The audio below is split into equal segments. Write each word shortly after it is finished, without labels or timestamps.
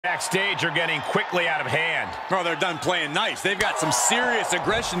Backstage are getting quickly out of hand. Oh, they're done playing nice. They've got some serious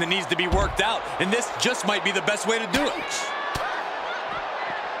aggression that needs to be worked out, and this just might be the best way to do it.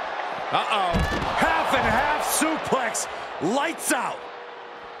 Uh-oh. Half and half suplex. Lights out.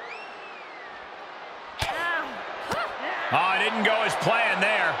 Oh, it didn't go as planned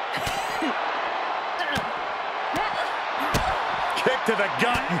there. Kick to the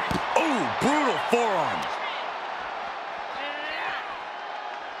gut. Ooh, brutal forearm.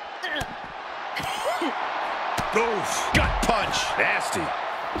 Oof, gut punch. Nasty.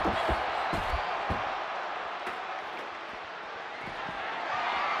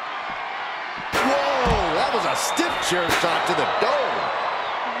 Whoa, that was a stiff chair shot to the dome.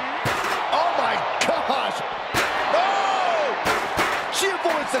 Oh my gosh. Oh! She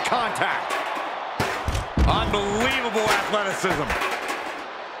avoids the contact. Unbelievable athleticism.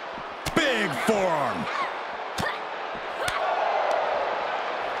 Big forearm.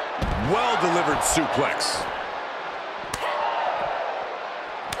 Well-delivered suplex.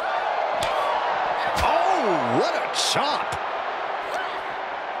 Oh, what a chop.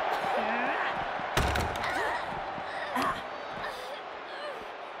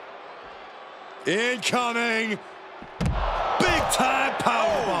 Incoming. Big-time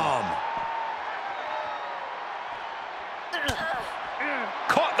powerbomb.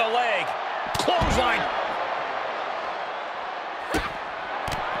 Caught the leg. Clothesline.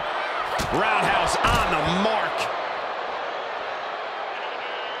 Roundhouse on the mark.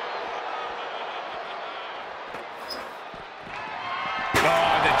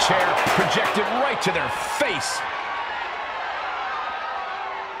 Oh, the chair projected right to their face.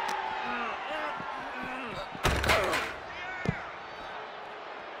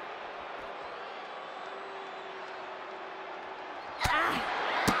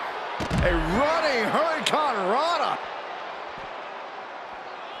 A running Hurricane Rana.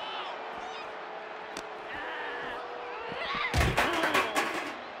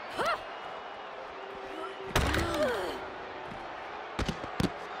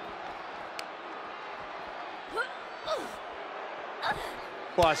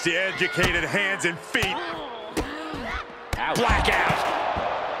 Watch the educated hands and feet. Ouch. Blackout.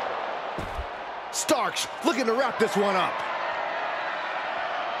 Starks looking to wrap this one up.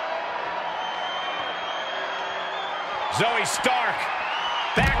 Zoey Stark.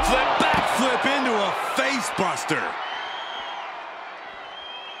 Backflip. Backflip into a face buster.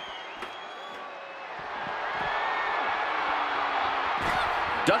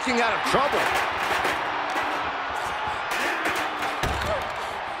 Ducking out of trouble.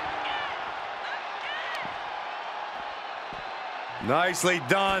 Nicely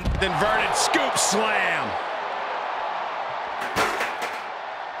done. Inverted scoop slam.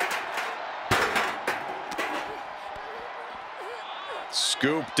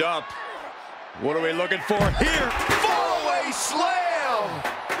 Scooped up. What are we looking for here? Fallaway slam.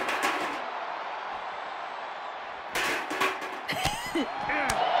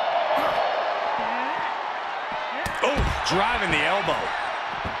 Oh, driving the elbow.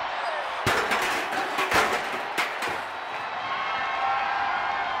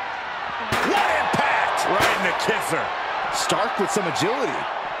 Right in the kisser. Stark with some agility.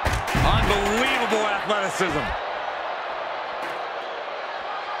 Unbelievable athleticism.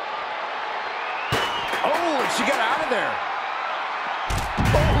 Oh, and she got out of there.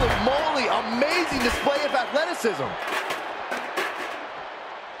 Holy moly, amazing display of athleticism.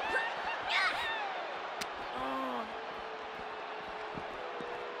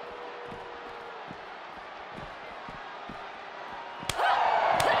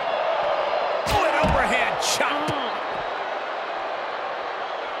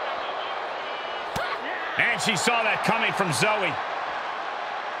 And she saw that coming from Zoey.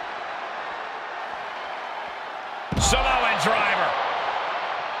 Samoan driver.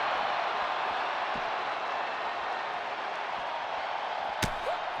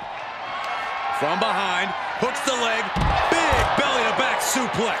 From behind, hooks the leg, big belly-to-back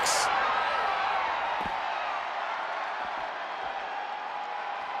suplex.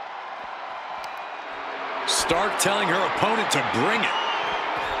 Stark telling her opponent to bring it.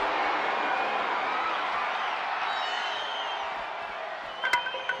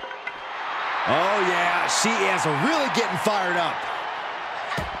 Oh, yeah, she is really getting fired up.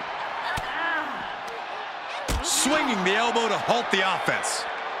 Swinging the elbow to halt the offense.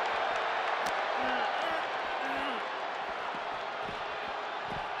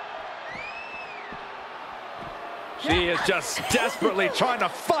 She is just desperately trying to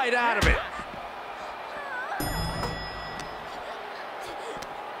fight out of it.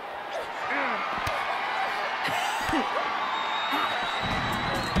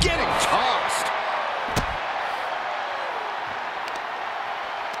 getting tossed.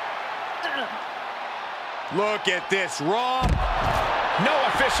 Look at this, Raw. No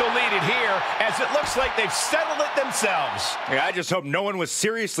official leaded here, as it looks like they've settled it themselves. Yeah, I just hope no one was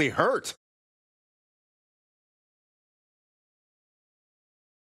seriously hurt.